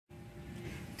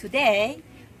Today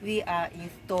we are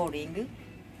installing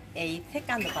a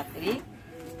second battery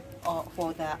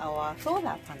for our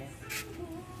solar panel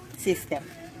system.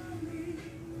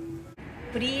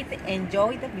 Please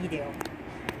enjoy the video.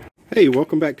 Hey,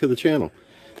 welcome back to the channel.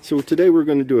 So today we're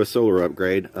going to do a solar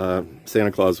upgrade.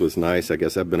 Santa Claus was nice. I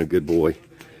guess I've been a good boy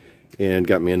and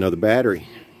got me another battery.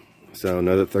 So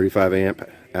another 35 amp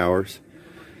hours.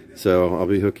 So I'll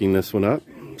be hooking this one up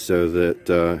so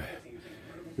that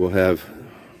we'll have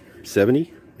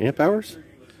 70 amp hours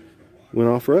when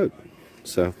off-road.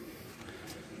 So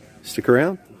stick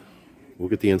around, we'll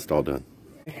get the install done.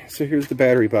 So here's the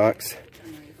battery box.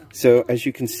 So as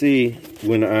you can see,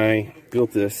 when I built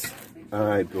this,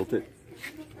 I built it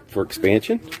for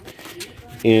expansion,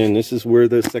 and this is where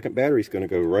the second battery is going to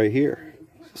go, right here.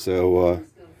 So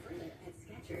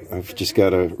I've just got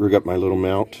to rig up my little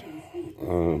mount.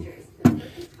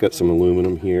 Got some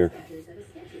aluminum here.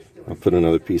 I'll put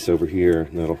another piece over here,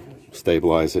 and that'll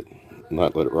stabilize it,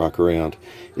 not let it rock around.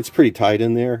 It's pretty tight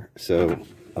in there, so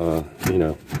you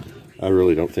know, I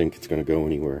really don't think it's going to go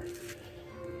anywhere.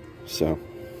 So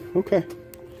okay,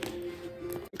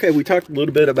 we talked a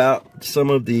little bit about some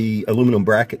of the aluminum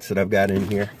brackets that I've got in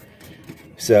here.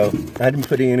 So I didn't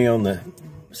put any on the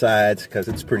sides because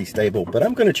it's pretty stable, but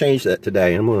I'm going to change that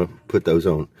today. I'm going to put those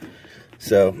on.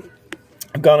 So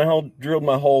I've gone and drilled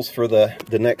my holes for the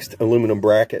next aluminum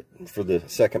bracket for the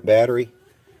second battery.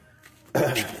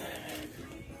 That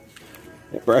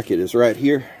bracket is right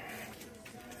here.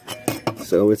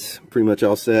 So it's pretty much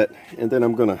all set. And then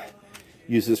I'm going to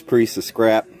use this piece of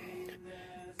scrap,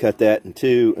 cut that in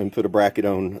two, and put a bracket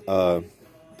on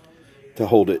to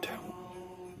hold it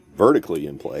vertically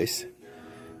in place.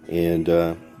 And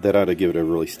that ought to give it a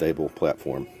really stable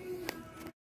platform.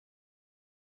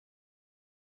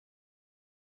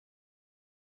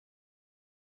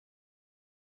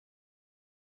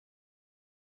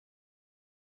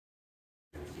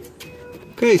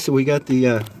 Okay, so we got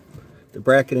the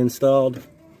bracket installed.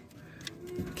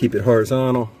 Keep it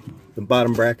horizontal. The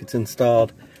bottom bracket's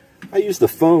installed. I use the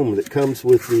foam that comes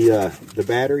with the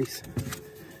batteries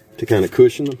to kind of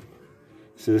cushion them.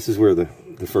 So this is where the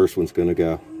first one's going to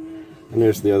go. And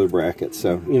there's the other bracket.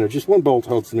 So, you know, just one bolt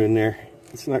holds it in there.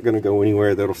 It's not going to go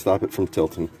anywhere. That'll stop it from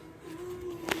tilting.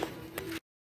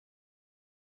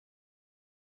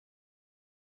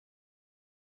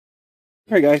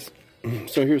 Alright guys,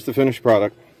 so here's the finished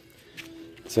product.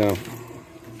 So,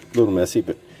 a little messy,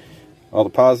 but all the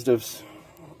positives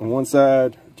on one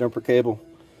side, jumper cable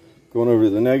going over to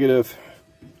the negative,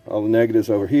 all the negatives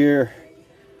over here,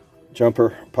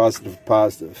 jumper, positive,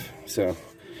 positive. So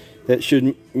that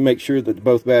should make sure that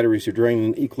both batteries are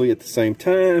draining equally at the same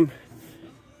time.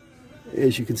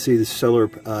 As you can see, the solar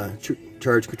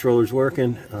charge controller is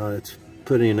working. It's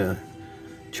putting a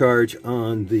charge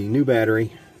on the new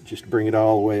battery just to bring it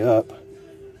all the way up.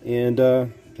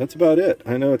 And that's about it.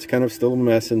 I know it's kind of still a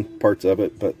mess in parts of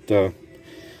it, but do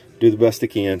the best I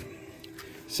can.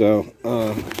 So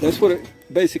that's what it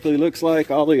basically looks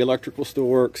like. All the electrical still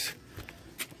works.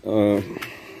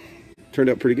 Turned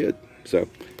out pretty good. So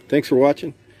thanks for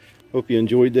watching. Hope you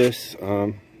enjoyed this.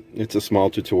 It's a small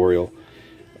tutorial,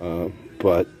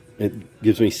 but it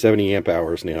gives me 70 amp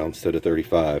hours now instead of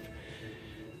 35.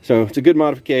 So it's a good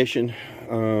modification.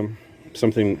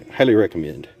 Something highly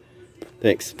recommend.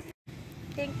 Thanks.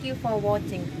 Thank you for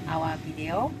watching our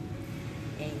video,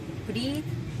 and please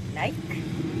like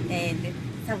and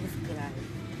subscribe.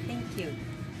 Thank you.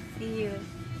 See you.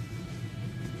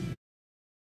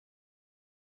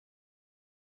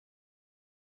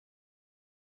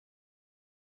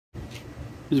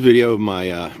 Here's a video of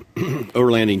my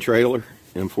Overlanding trailer,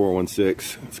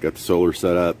 M416. It's got the solar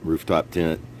set up, rooftop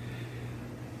tent.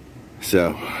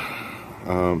 So,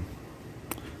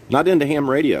 not into ham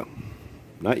radio.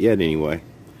 Not yet, anyway.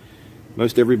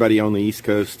 Most everybody on the East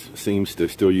Coast seems to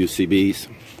still use CBs.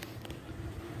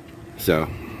 So,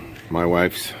 my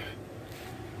wife's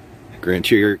Grand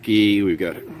Cherokee, we've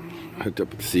got it hooked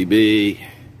up with the CB.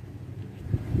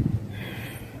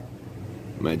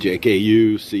 My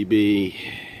JKU CB.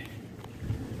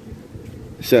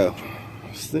 So,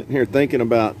 sitting here thinking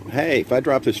about, hey, if I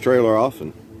drop this trailer off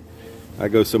and I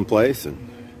go someplace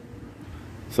and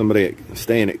somebody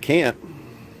staying at camp,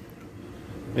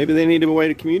 maybe they need a way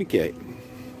to communicate.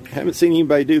 I haven't seen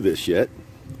anybody do this yet.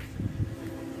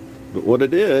 But what I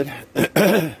did,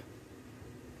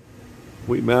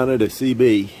 we mounted a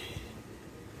CB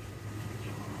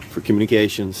for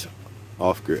communications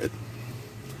off-grid.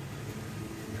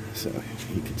 So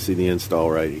you can see the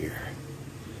install right here.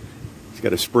 It's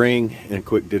got a spring and a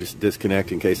quick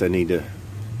disconnect in case I need to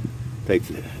take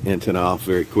the antenna off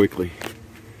very quickly.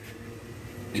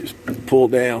 just pull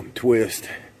down, twist,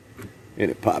 and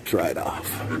it pops right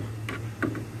off.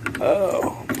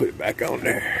 Oh, put it back on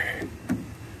there.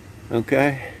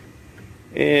 Okay,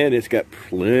 and it's got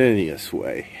plenty of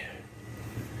sway.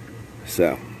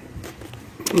 So,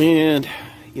 and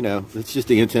you know, it's just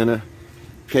the antenna.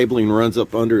 Cabling runs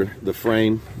up under the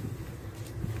frame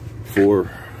for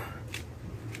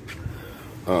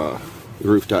the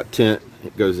rooftop tent.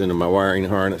 It goes into my wiring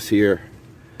harness here,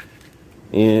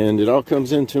 and it all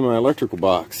comes into my electrical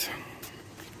box.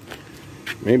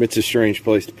 Maybe it's a strange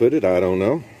place to put it, I don't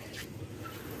know.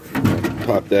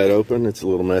 Pop that open, it's a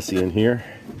little messy in here.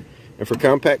 And for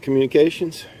compact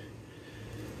communications,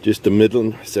 just a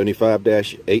Midland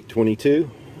 75-822.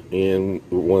 And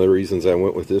one of the reasons I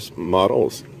went with this model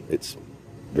is it's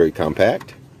very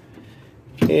compact.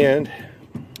 And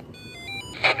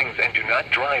do not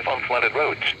drive on flooded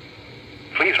roads.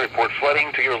 Please report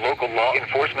flooding to your local law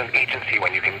enforcement agency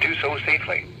when you can do so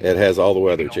safely. It has all the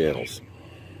weather channels.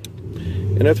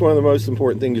 And that's one of the most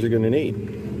important things you're going to need.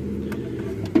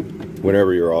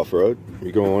 Whenever you're off-road,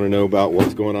 you're going to want to know about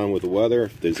what's going on with the weather,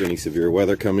 if there's any severe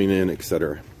weather coming in,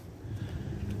 etc.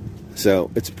 So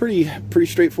it's a pretty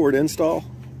straightforward install.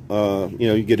 You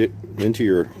know, you get it into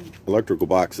your electrical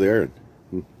box there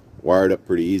and wire it up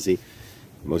pretty easy.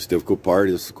 The most difficult part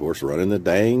is, of course, running the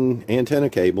dang antenna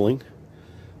cabling,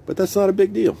 but that's not a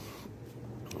big deal.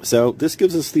 So this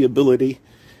gives us the ability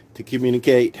to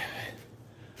communicate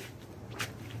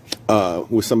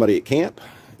with somebody at camp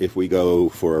if we go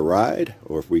for a ride,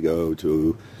 or if we go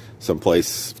to some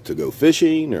place to go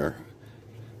fishing or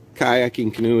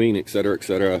kayaking, canoeing, etc.,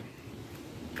 etc.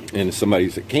 And if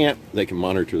somebody's at camp, they can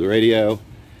monitor the radio.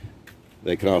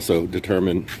 They can also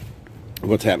determine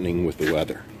what's happening with the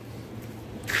weather.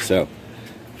 So,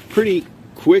 pretty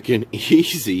quick and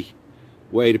easy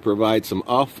way to provide some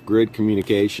off-grid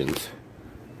communications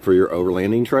for your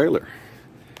overlanding trailer.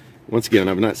 Once again,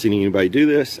 I've not seen anybody do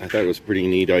this. I thought it was a pretty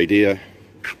neat idea.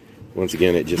 Once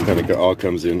again, it just kind of all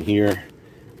comes in here.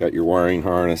 Got your wiring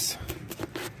harness.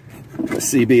 The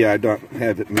CB, I don't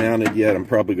have it mounted yet. I'm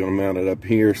probably going to mount it up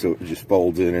here so it just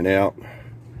folds in and out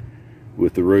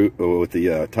with the root or with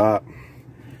the top.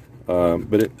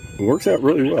 But it works out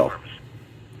really well.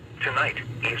 Tonight,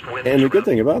 east wind. And the good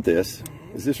thing about this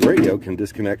is this radio can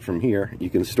disconnect from here. You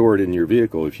can store it in your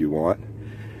vehicle if you want.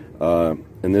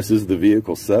 And this is the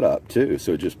vehicle setup too.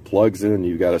 So it just plugs in.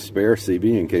 You've got a spare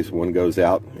CB in case one goes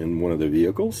out in one of the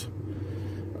vehicles.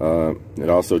 It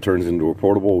also turns into a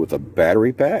portable with a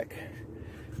battery pack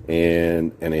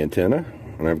and an antenna.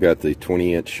 And I've got the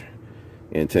 20-inch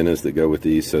antennas that go with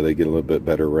these, so they get a little bit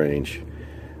better range.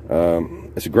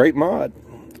 It's a great mod.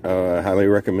 I highly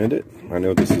recommend it. I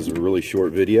know this is a really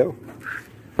short video,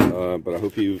 but I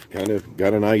hope you've kind of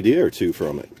got an idea or two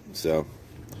from it. So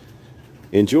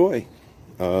enjoy.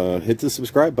 Hit the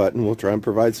subscribe button. We'll try and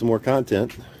provide some more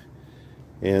content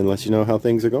and let you know how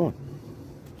things are going.